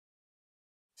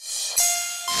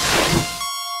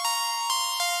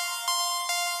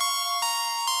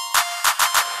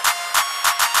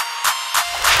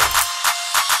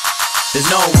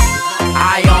no.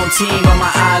 I on team, but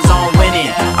my eyes on winning.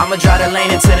 I'ma drive the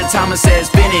lane until the timer says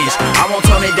finish. I won't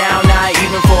tone it down, not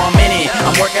even for a minute.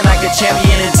 I'm working like a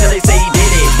champion until they say he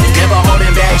did it. Never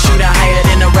holding back, shooting higher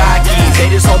than the Rockies. They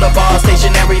just hold the ball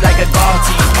stationary like a dog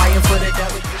team. Fighting for the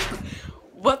devil.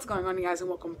 What's going on, you guys, and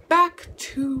welcome back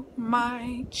to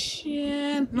my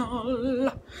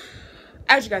channel.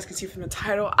 As you guys can see from the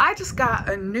title, I just got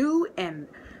a new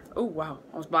oh wow,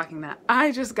 I was blocking that.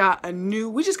 We just got a new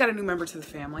member to the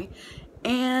family,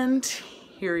 and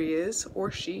here he is, or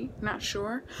she, not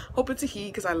sure. Hope it's a he,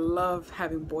 because I love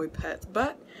having boy pets.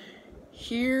 But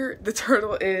here the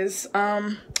turtle is.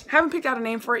 Haven't picked out a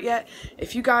name for it yet.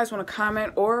 If you guys want to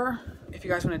comment, or if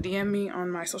you guys want to DM me on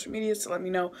my social medias to let me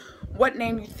know what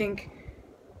name you think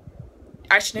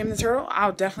I should name the turtle,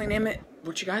 I'll definitely name it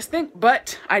what you guys think.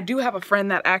 But I do have a friend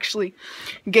that actually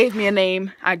gave me a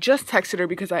name. I just texted her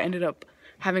because I ended up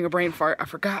having a brain fart. I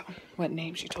forgot what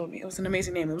name she told me. It was an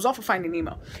amazing name. It was off of Finding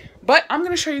Nemo. But I'm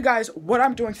going to show you guys what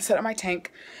I'm doing to set up my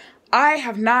tank. I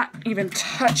have not even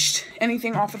touched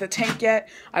anything off of the tank yet.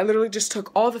 I literally just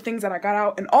took all the things that I got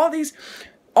out, and all these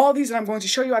that I'm going to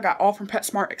show you, I got all from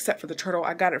PetSmart except for the turtle.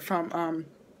 I got it from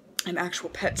an actual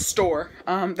pet store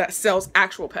that sells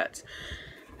actual pets.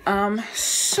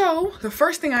 So the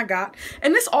first thing I got,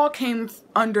 and this all came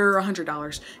under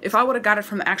 $100. If I would have got it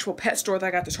from the actual pet store that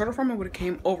I got the turtle from, it would have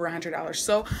came over $100.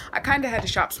 So I kind of had to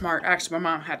shop smart. Actually,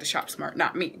 my mom had to shop smart,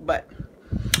 not me, but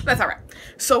that's all right.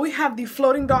 So we have the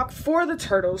floating dock for the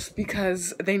turtles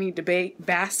because they need to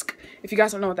bask. If you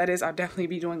guys don't know what that is, I'll definitely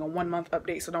be doing a 1-month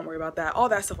update, so don't worry about that. All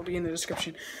that stuff will be in the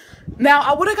description. Now,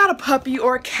 I would have got a puppy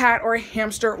or a cat or a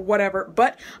hamster, whatever,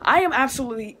 but I am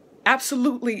absolutely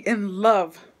in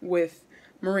love with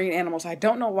marine animals. I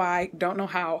don't know why, don't know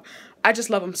how. I just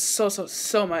love them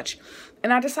so much.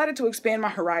 And I decided to expand my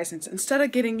horizons. Instead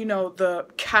of getting, you know, the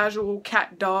casual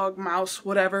cat, dog, mouse,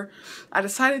 whatever, I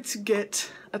decided to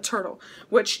get a turtle,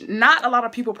 which not a lot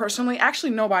of people personally, actually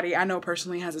nobody I know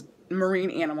personally has a marine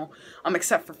animal,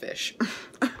 except for fish.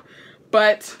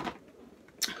 But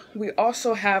we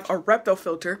also have a reptile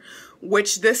filter,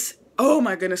 which this, oh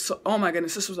my goodness,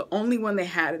 this was the only one they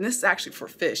had, and this is actually for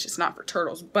fish, it's not for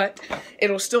turtles, but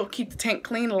it'll still keep the tank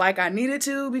clean like I need it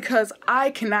to, because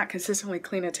I cannot consistently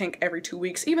clean a tank every 2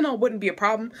 weeks, even though it wouldn't be a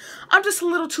problem. I'm just a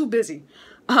little too busy.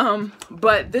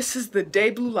 But this is the day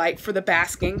blue light for the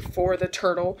basking for the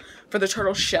turtle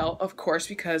shell, of course,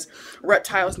 because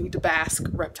reptiles need to bask,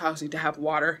 reptiles need to have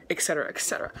water, etc.,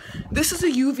 etc. This is a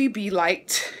UVB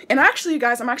light, and actually, you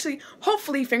guys, I'm actually,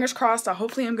 hopefully, fingers crossed,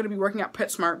 hopefully I'm going to be working at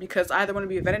PetSmart, because I either want to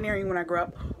be a veterinarian when I grow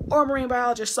up or a marine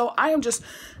biologist. So I am just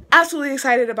absolutely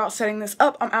excited about setting this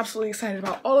up. I'm absolutely excited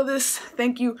about all of this.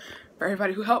 Thank you for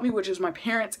everybody who helped me, which is my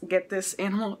parents, get this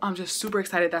animal. I'm just super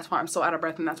excited. That's why I'm so out of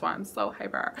breath, and that's why I'm so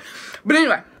hyper. But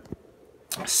anyway,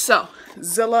 so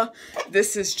Zilla,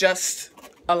 this is just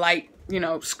a light, you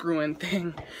know, screw-in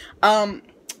thing.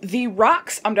 The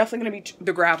rocks, I'm definitely going to be,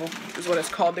 the gravel is what it's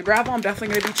called. The gravel, I'm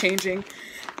definitely going to be changing.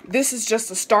 This is just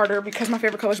a starter because my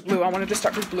favorite color is blue. I wanted to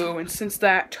start with blue, and since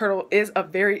that turtle is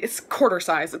it's quarter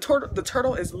size. The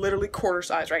turtle is literally quarter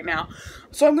size right now.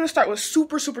 So I'm going to start with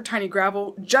super tiny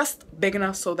gravel, just big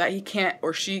enough so that he can't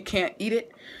or she can't eat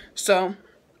it. So,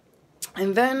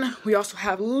 and then we also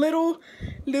have little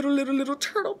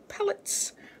turtle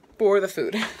pellets for the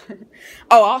food.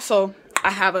 Oh, also,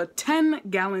 I have a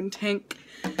 10-gallon tank,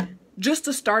 just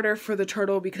a starter for the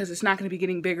turtle, because it's not going to be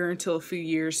getting bigger until a few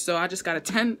years. So I just got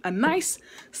a nice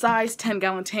size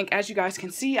 10-gallon tank. As you guys can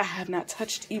see, I have not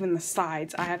touched even the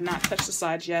sides. I have not touched the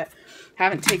sides yet.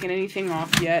 Haven't taken anything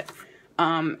off yet.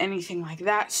 Anything like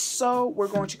that. So we're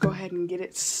going to go ahead and get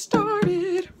it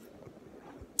started.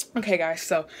 Okay, guys.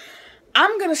 So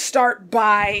I'm going to start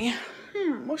by,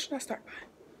 what should I start by?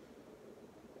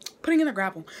 Putting in the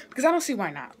gravel, because I don't see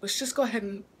why not. Let's just go ahead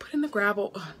and put in the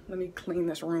gravel. Ugh, let me clean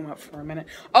this room up for a minute.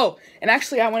 Oh, and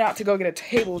actually I went out to go get a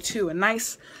table too, a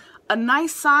nice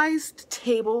sized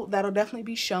table that'll definitely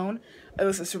be shown. It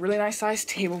was this really nice sized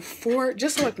table for,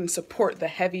 just so I can support the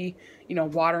heavy, you know,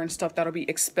 water and stuff that'll be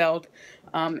expelled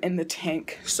in the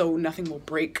tank, so nothing will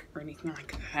break or anything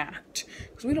like that,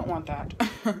 because we don't want that.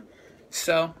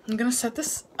 So I'm gonna set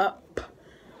this up.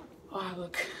 Oh, I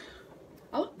look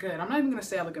good. I'm not even gonna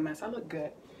say I look a mess. I look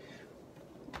good.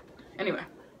 Anyway,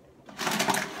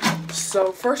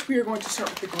 so first we are going to start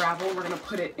with the gravel. We're gonna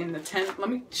put it in the 10. Let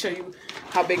me show you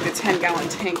how big the 10-gallon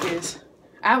tank is.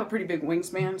 I have a pretty big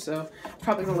wingspan, so it's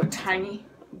probably gonna look tiny,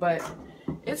 but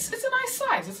it's a nice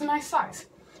size. It's a nice size.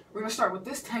 We're gonna start with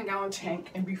this 10-gallon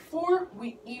tank, and before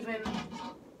we even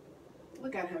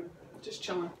look at him, just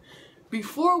chilling.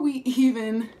 Before we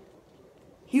even,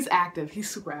 he's active. He's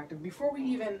super active. Before we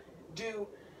even do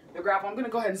the grapple, I'm gonna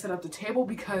go ahead and set up the table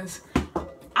because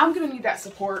I'm gonna need that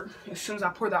support as soon as I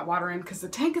pour that water in, because the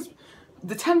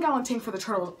 10-gallon tank for the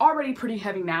turtle is already pretty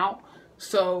heavy now.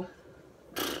 So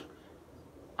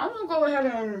I'm gonna go ahead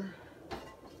and,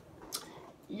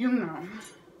 you know,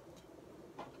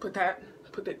 put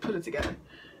it together,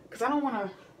 because I don't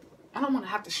want to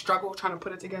have to struggle trying to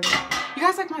put it together. You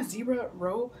guys like my zebra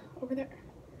robe over there?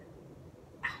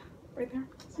 Right there?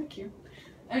 Isn't it cute?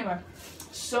 Anyway,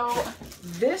 so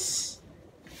this,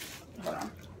 hold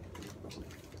on.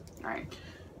 All right,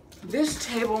 this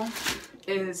table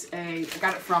is I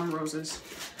got it from Rose's.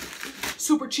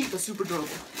 Super cheap but super durable.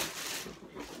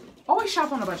 Always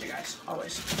shop on a budget, guys.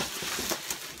 Always.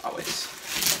 Always.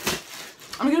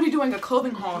 I'm gonna be doing a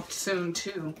clothing haul soon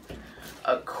too.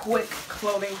 A quick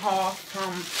clothing haul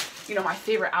from, you know, my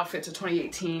favorite outfits of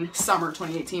 2018, summer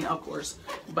 2018, of course.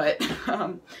 But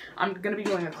I'm gonna be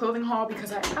doing a clothing haul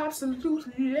because I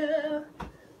absolutely love.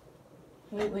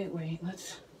 Wait.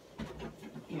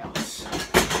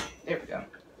 There we go.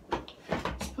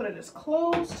 Let's put it as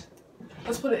closed.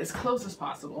 Let's put it as close as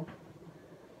possible.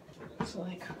 So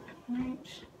like, right.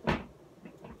 Oh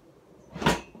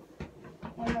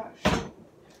my gosh.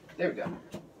 There we go.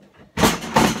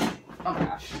 Oh my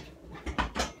gosh.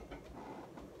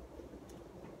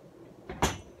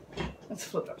 Let's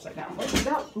flip it upside down.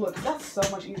 Look, that's so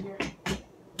much easier.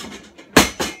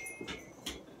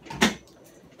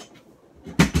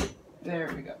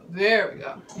 There we go. There we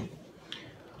go.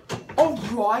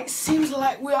 Alright, seems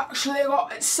like we actually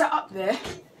got it set up there.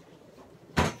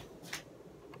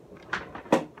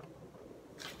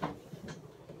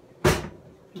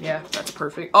 Yeah, that's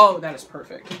perfect. Oh, that is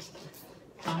perfect.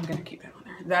 I'm gonna keep it on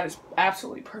there. That is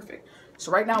absolutely perfect.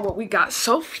 So right now what we got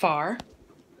so far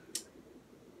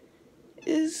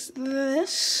is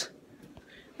this.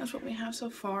 That's what we have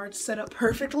so far. It's set up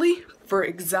perfectly for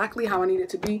exactly how I need it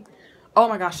to be. Oh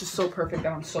my gosh, it's so perfect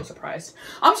that I'm so surprised.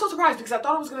 I'm so surprised because I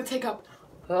thought it was gonna take up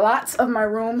lots of my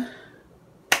room,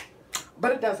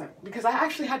 but it doesn't, because I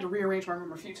actually had to rearrange my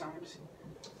room a few times.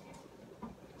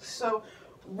 So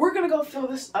we're gonna go fill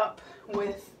this up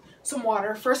with some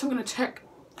water. First, I'm gonna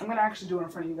actually do it in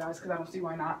front of you guys because I don't see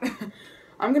why not.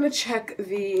 I'm gonna check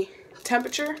the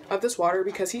temperature of this water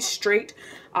because he's straight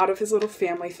out of his little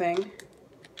family thing.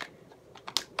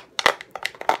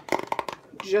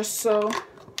 Just so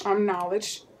I'm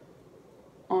knowledge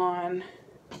on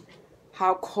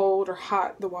how cold or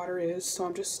hot the water is. So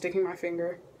I'm just sticking my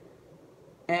finger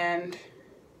and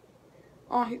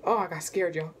I got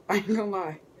scared, y'all. I ain't gonna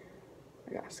lie.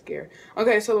 I got scared.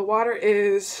 Okay, so the water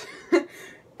is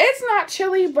it's not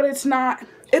chilly, but it's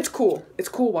cool. It's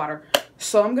cool water.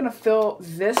 So I'm gonna fill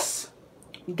this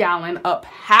gallon up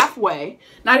halfway,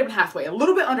 not even halfway, a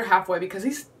little bit under halfway because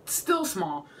he's still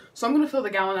small. So I'm gonna fill the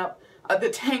gallon up, the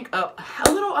tank up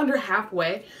a little under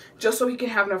halfway, just so he can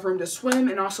have enough room to swim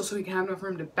and also so he can have enough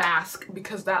room to bask,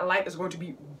 because that light is going to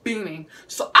be beaming.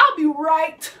 So I'll be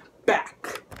right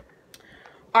back.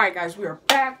 All right, guys, we are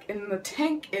back, and the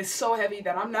tank is so heavy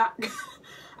that I'm not.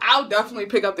 I'll definitely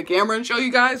pick up the camera and show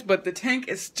you guys, but the tank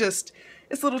is just,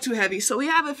 it's a little too heavy. So we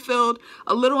have it filled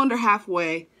a little under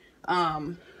halfway,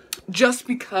 just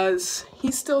because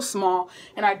he's still small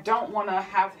and I don't want to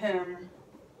have him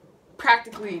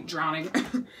practically drowning.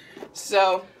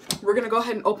 So we're gonna go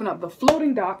ahead and open up the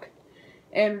floating dock,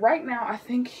 and right now I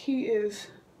think he's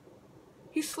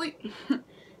asleep.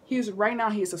 Right now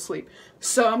he's asleep.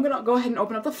 So I'm gonna go ahead and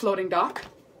open up the floating dock,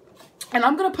 and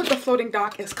I'm gonna put the floating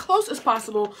dock as close as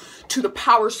possible to the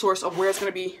power source of where it's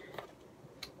gonna be.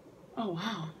 Oh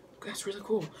wow, that's really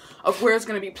cool. Of where it's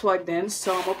gonna be plugged in.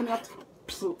 So I'm opening up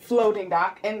the floating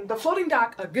dock, and the floating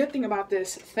dock, a good thing about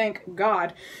this, thank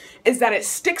God, is that it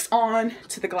sticks on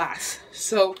to the glass.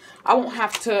 So I won't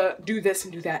have to do this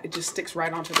and do that. It just sticks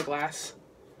right onto the glass.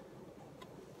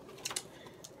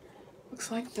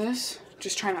 Looks like this.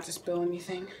 Just try not to spill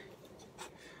anything.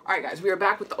 Alright guys, we are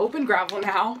back with the open gravel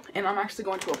now, and I'm actually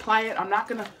going to apply it. I'm not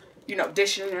gonna, you know,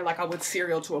 dish it in there like I would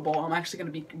cereal to a bowl. I'm actually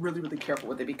gonna be really, really careful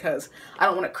with it because I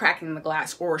don't want it cracking the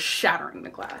glass or shattering the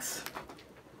glass.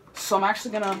 So I'm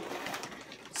actually gonna,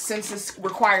 since this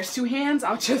requires two hands,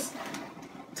 I'll just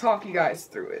talk you guys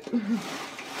through it.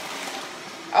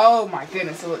 Oh my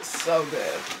goodness, it looks so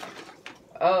good.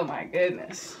 Oh my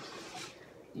goodness.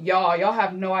 Y'all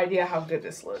have no idea how good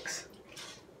this looks.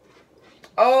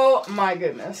 Oh my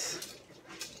goodness.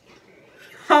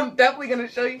 I'm definitely gonna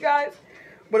show you guys,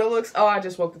 but it looks, oh, I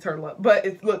just woke the turtle up, but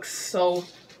it looks so,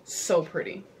 so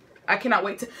pretty. I cannot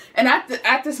wait to, and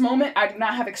at this moment, I do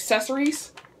not have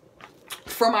accessories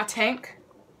for my tank.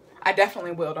 I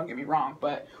definitely will, don't get me wrong.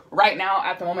 But right now,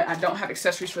 at the moment, I don't have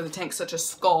accessories for the tank, such as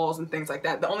skulls and things like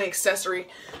that. The only accessory,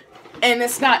 and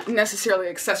it's not necessarily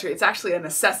an accessory, it's actually a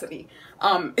necessity.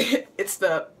 It's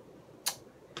the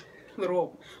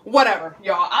little, whatever,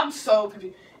 y'all. I'm so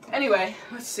confused. Anyway,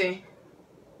 let's see.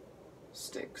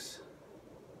 Sticks.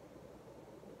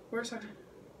 Where's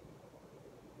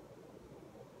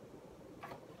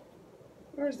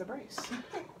the brace?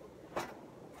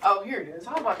 Oh, here it is.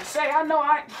 I was about to say, y'all,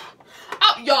 I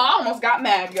almost got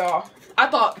mad, y'all. I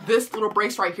thought this little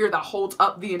brace right here that holds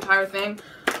up the entire thing,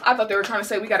 I thought they were trying to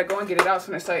say we gotta go and get it out.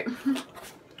 So they say,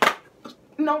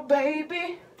 no,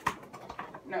 baby.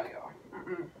 No, y'all.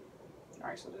 All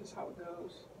right, so this is how it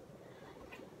goes.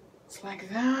 It's like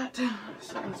that.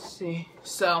 So let's see.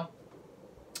 So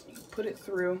you put it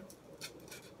through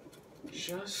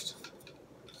just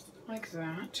like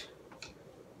that.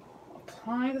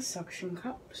 Apply the suction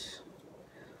cups.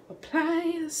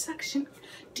 Apply the suction.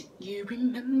 Do you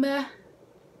remember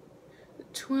the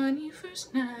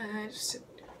 21st night?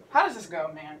 How does this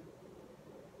go, man?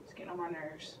 It's getting on my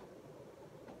nerves.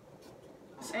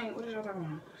 This ain't, what is y'all talking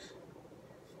about?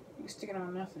 You sticking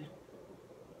on nothing.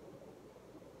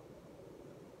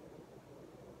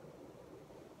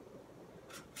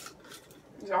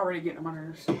 It's already getting on my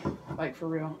nerves. Like, for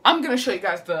real. I'm gonna show you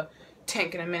guys the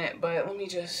tank in a minute, but let me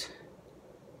just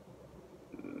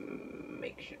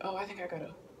make sure. Oh, I think I gotta.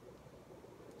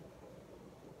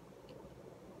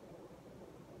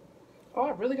 Oh,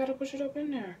 I really gotta push it up in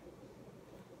there.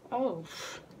 Oh,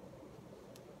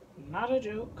 not a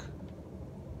joke.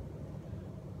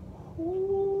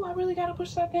 Ooh, I really gotta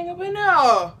push that thing up in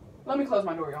there. Let me close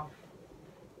my door, y'all.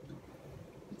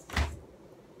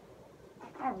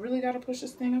 I really gotta push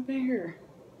this thing up in here.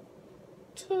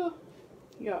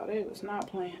 Y'all, they was not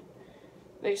playing.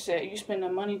 They said, you spend the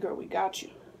money, girl, we got you.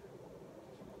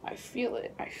 I feel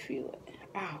it. I feel it.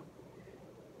 Ow.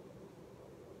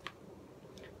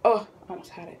 Oh,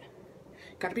 almost had it.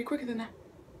 Gotta be quicker than that.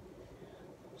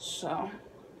 So.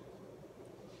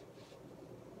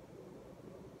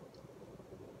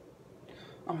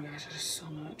 Oh my gosh, that is so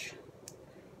much.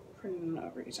 For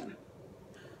no reason.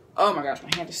 Oh my gosh, my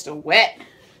hand is still wet.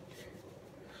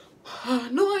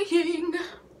 Annoying.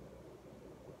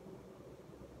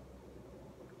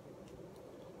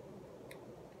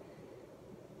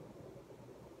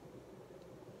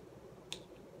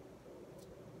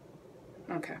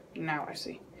 Okay, now I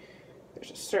see.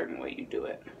 There's a certain way you do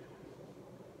it.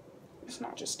 It's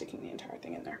not just sticking the entire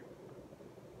thing in there.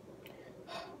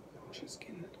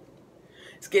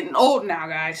 It's getting old now,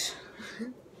 guys.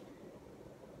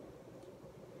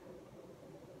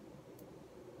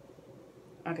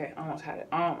 Okay, almost had it.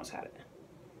 Almost had it.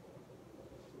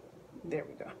 There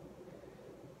we go.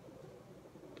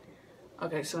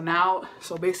 Okay, so now,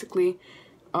 so basically,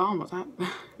 almost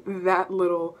that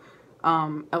little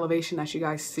elevation that you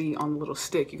guys see on the little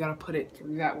stick, you gotta put it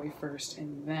through that way first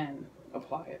and then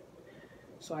apply it.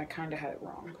 So I kind of had it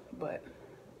wrong, but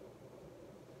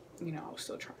you know, I was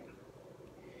still trying.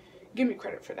 Give me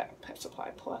credit for that, Pet Supply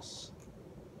Plus.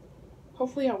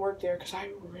 Hopefully I work there because I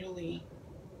really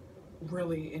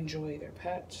enjoy their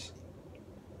pets.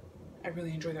 I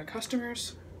really enjoy their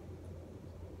customers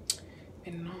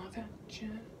and all that jazz.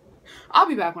 I'll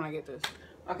be back when I get this.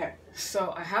 Okay,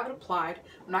 so I have it applied.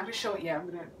 I'm not gonna show it yet. I'm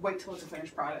gonna wait till it's a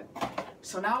finished product.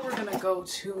 So now we're gonna go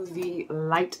to the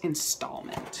light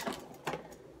installment.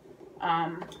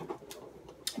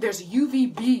 There's a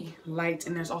UVB light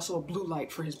and there's also a blue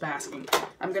light for his basking.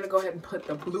 I'm gonna go ahead and put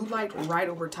the blue light right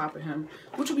over top of him,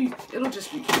 which will be, it'll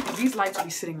just be, these lights will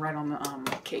be sitting right on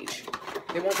the cage.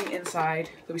 They won't be inside,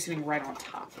 they'll be sitting right on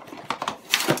top.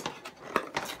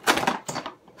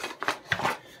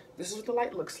 This is what the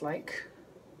light looks like.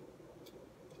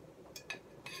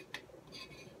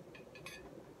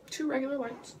 2 regular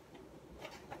lights.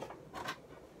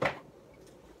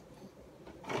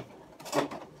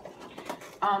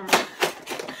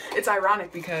 It's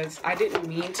ironic because I didn't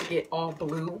mean to get all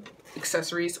blue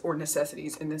accessories or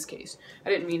necessities in this case. I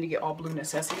didn't mean to get all blue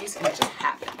necessities and it just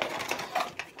happened.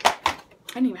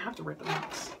 I didn't even have to rip the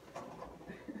box.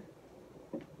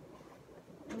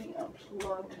 Let me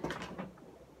unplug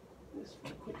this for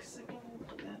a quick second.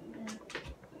 Put that in there. Put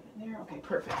that in there. Okay,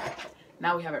 perfect.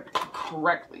 Now we have it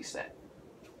correctly set.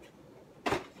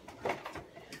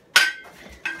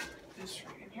 This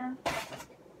right in here.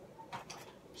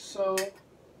 So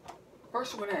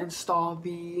first we're going to install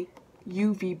the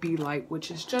UVB light, which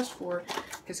is just for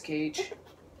his cage,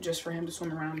 just for him to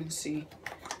swim around and see.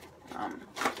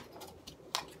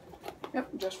 Yep,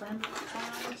 just for him to swim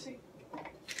around and see.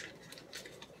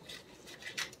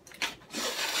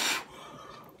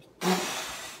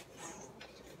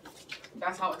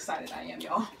 That's how excited I am,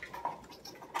 y'all.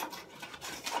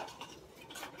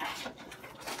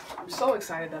 I'm so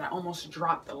excited that I almost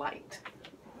dropped the light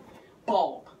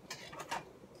bulb.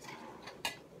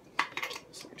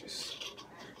 So just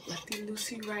lefty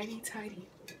loosey, righty tighty.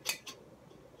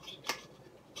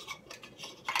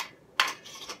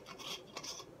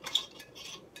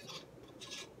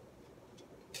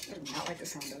 I do not like the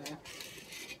sound of that.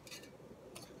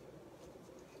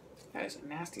 That is a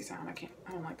nasty sound. I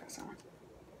don't like that sound.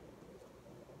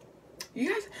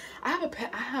 You guys, I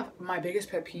have my biggest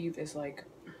pet peeve is like,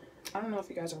 I don't know if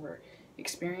you guys ever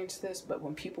experienced this, but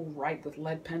when people write with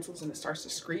lead pencils and it starts to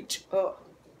screech,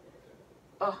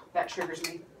 that triggers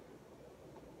me.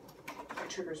 That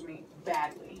triggers me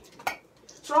badly.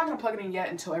 So I'm not gonna plug it in yet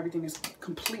until everything is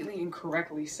completely and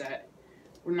correctly set.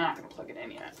 We're not gonna plug it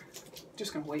in yet.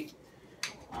 Just gonna wait.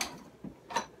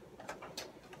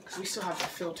 Because we still have the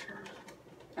filter.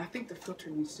 I think the filter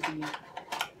needs to be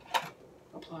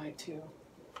applied too.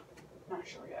 Not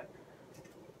sure yet.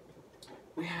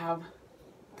 We have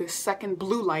this second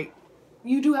blue light.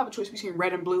 You do have a choice between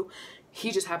red and blue.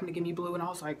 He just happened to give me blue, and I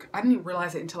was like, I didn't even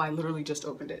realize it until I literally just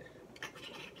opened it.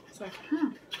 It's like,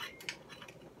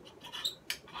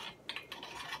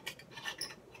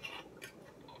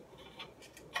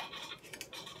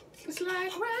 It's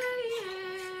like rain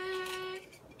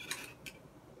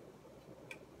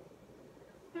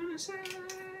on a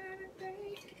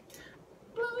Saturday,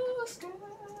 blue sky.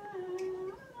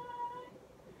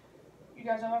 You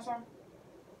guys know that song?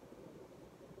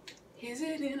 Is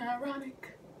it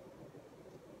ironic?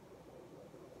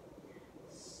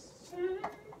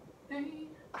 Saturday.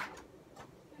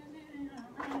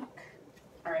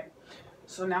 Alright,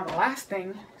 so now the last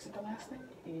thing, is it the last thing?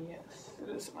 Yes, it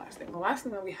is the last thing. The last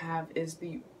thing that we have is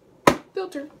the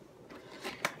filter.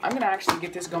 I'm gonna actually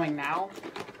get this going now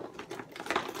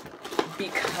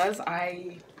because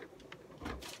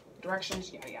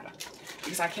directions, yada yada.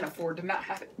 Because I can't afford to not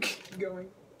have it going.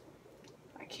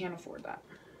 I can't afford that.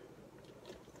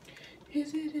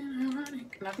 Is it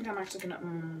ironic? And I think I'm actually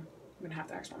gonna, have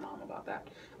to ask my mom about that.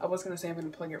 I was gonna say I'm gonna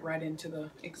plug it right into the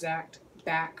exact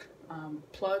back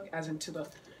plug, as into the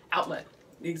outlet,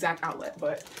 the exact outlet,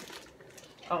 but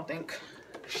I don't think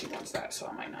she wants that, so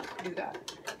I might not do that.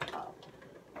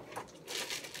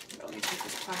 Let me take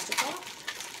this plastic off.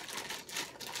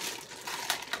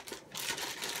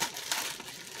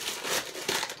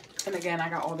 And again, I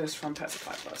got all this from Pet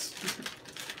Supply Plus.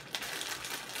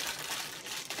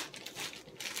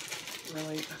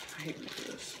 Really, I hate when I do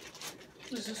this.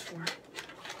 What is this for?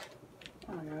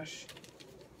 Oh my gosh.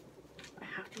 I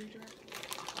have to redirect.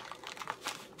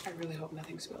 I really hope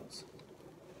nothing spills.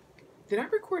 Did I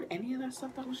record any of that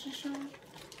stuff that was just shown?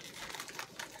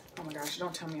 Oh my gosh,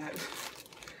 don't tell me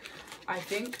I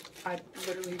think I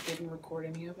literally didn't record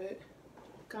any of it,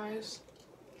 guys.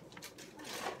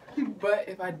 But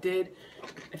if I did,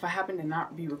 if I happen to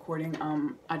not be recording,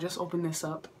 I just opened this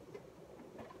up.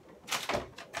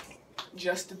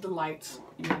 Just did the lights.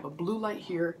 You have a blue light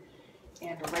here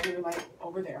and a regular light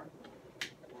over there.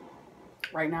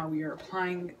 Right now we are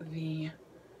applying the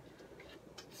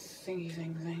thingy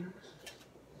thing.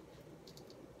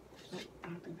 Oh, I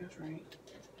don't think that's right.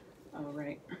 Oh,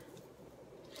 right.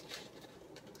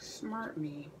 Smart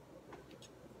me.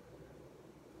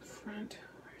 Front.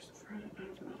 Where's the front? I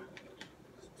don't know.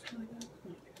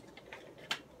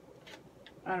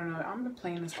 I don't know. I'm gonna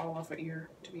playing this all off of ear,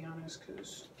 to be honest,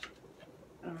 because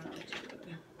I don't know.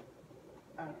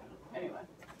 I don't know. Anyway.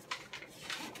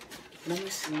 Let me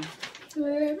see.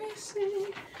 Let me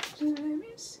see. Let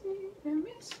me see. Let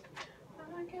me see.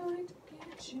 I can't wait to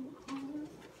get you home.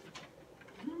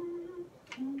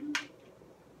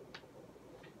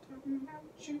 Talking about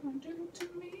what you gonna do to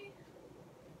me.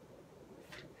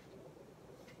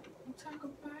 We'll talk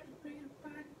about it, read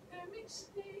about it. Let me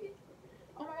see.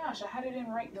 Oh my gosh, I had it in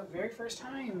right the very first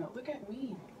time. Look at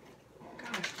me.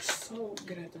 Gosh, I'm so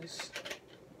good at this.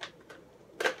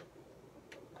 I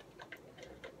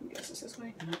guess it's this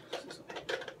way. No, it's this way.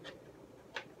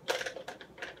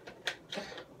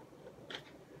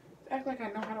 Act like I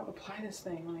know how to apply this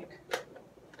thing. Like,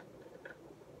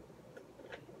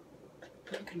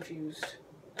 I'm confused,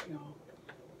 y'all.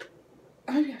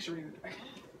 Maybe I should read it.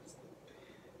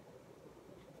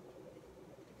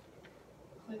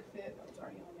 Click fit. That was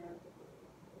already on there.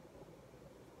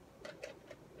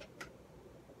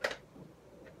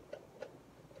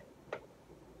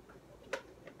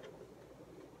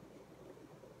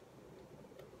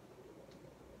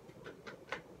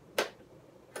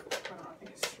 I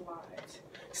think it slides.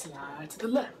 Slide to the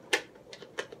left.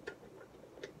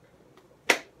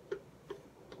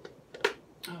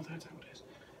 Oh, that's how it is.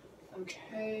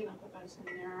 Okay, now that that's in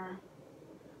there,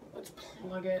 let's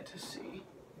plug it to see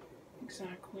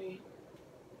exactly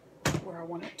where I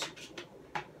want it.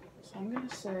 So I'm gonna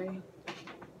say,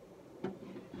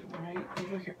 right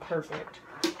over here, perfect.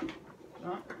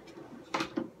 Oh.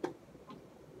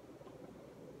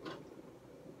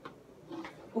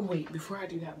 Oh, wait, before I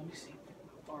do that, let me see.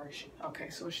 How far is she? Okay,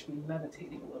 so it should be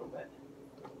levitating a little bit.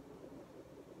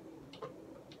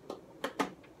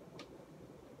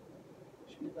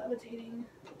 Should be levitating.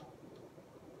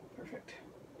 Perfect.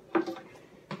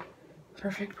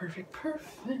 Perfect, perfect,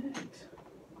 perfect.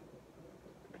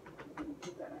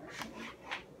 Put that actually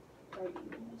right in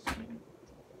this one.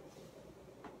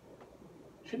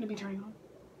 Shouldn't it be turning on?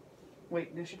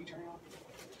 Wait, this should be turning on.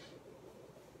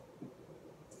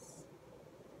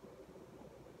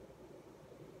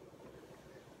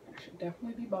 It should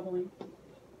definitely be bubbling.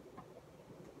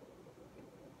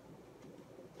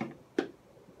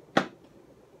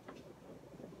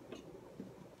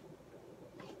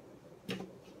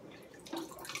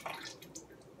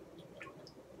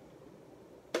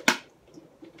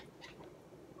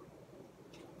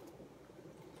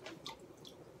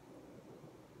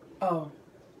 Oh,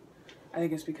 I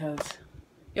think it's because,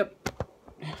 yep,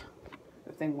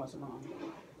 the thing wasn't on,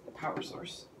 the power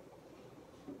source.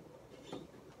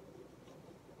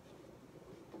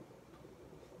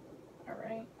 All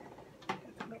right,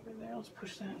 get that over there. Let's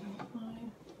push that in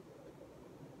line,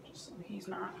 just so he's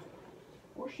not,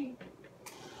 or she.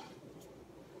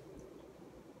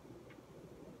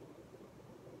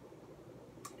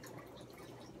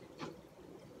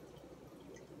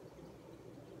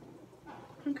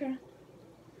 Okay,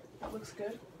 that looks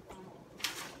good.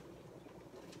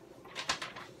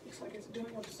 Looks like it's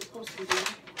doing what it's supposed to be doing.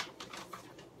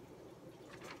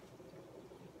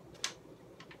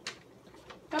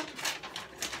 Yep.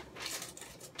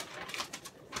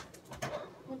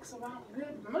 Looks about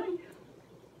good to me.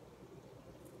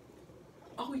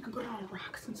 Oh, you can put it on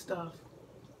rocks and stuff.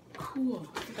 Cool.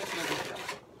 I think that's another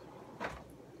stuff.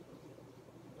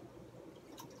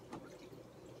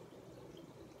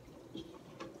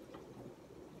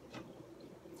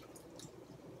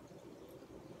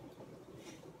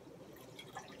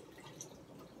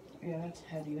 Yeah, that's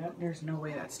heavy. There's no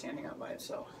way that's standing up by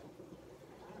itself.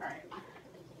 Alright.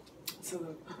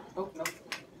 So, oh, nope.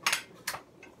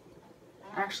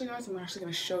 Actually, guys, I'm actually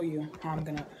going to show you how I'm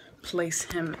going to place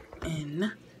him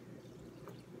in.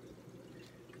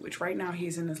 Which right now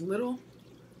he's in this little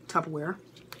Tupperware.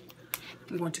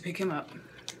 I'm going to pick him up.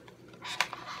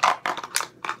 I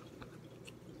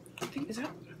think, is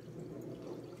that?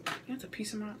 Yeah, it's a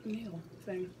piece of my nail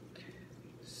thing.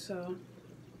 So,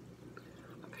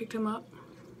 picked him up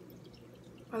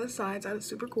by the sides. That is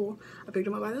super cool. I picked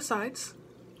him up by the sides,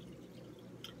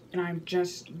 and I'm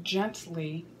just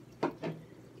gently,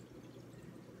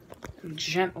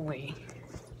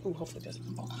 ooh, hopefully it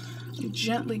doesn't fall. I'm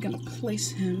gently gonna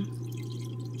place him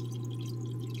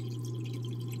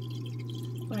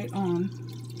right on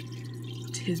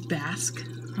to his basque.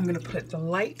 I'm gonna put the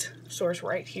light source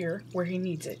right here where he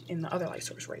needs it, and the other light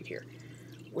source right here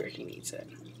where he needs it.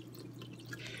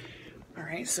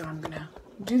 Alright, so I'm gonna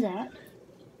do that.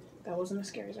 That wasn't as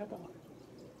scary as I thought.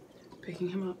 Picking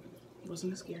him up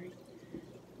wasn't as scary.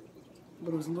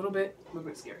 But it was a little bit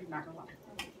scary, not gonna lie.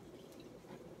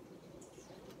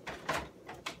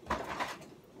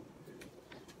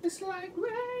 It's like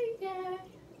rain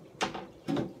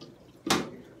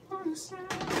on a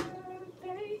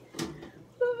Saturday,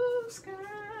 blue sky,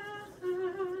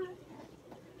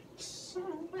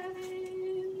 sun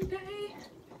wedding day.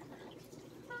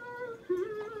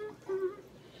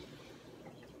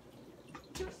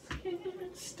 Just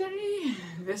can't stay.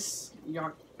 This,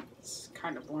 y'all, it's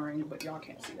kind of blurring, but y'all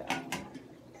can't see that.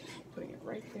 Putting it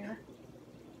right there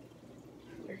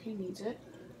where he needs it.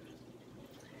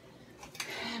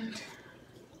 And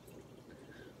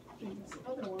this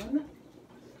other one,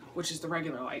 which is the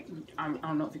regular light. I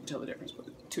don't know if you can tell the difference, but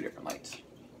two different lights.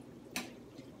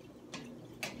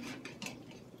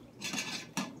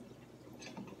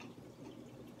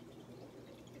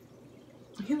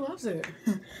 He loves it.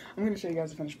 I'm going to show you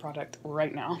guys the finished product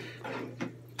right now.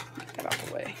 Get out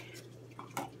the way.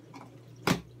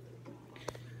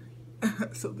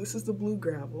 So this is the blue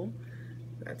gravel.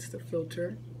 That's the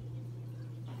filter.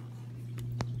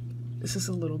 This is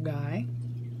a little guy.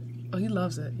 Oh, he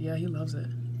loves it. Yeah, he loves it.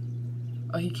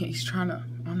 Oh, he can't. He's trying to.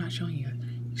 I'm not showing you.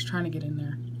 He's trying to get in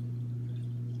there.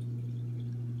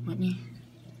 Let me.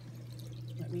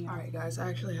 All right, guys. I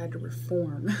actually had to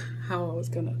reform how I was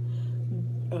gonna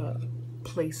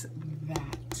place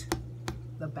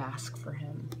the basque for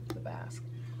him. The basque.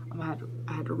 I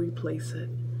had to replace it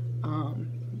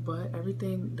But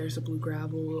everything, there's a blue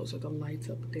gravel, those are the lights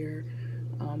up there.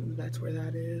 That's where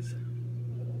that is.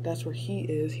 That's where he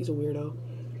is. He's a weirdo,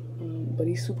 but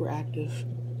he's super active.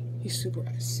 He's super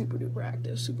duper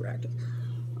active, super active.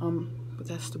 But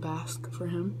that's the basque for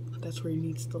him. That's where he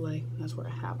needs to lay. That's where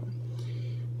I have him.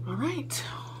 All right.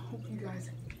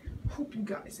 Hope you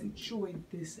guys enjoyed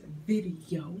this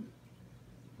video.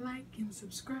 Like and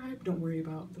subscribe. Don't worry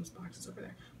about those boxes over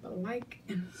there, but like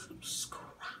and subscribe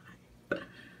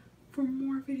for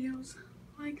more videos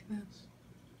like this.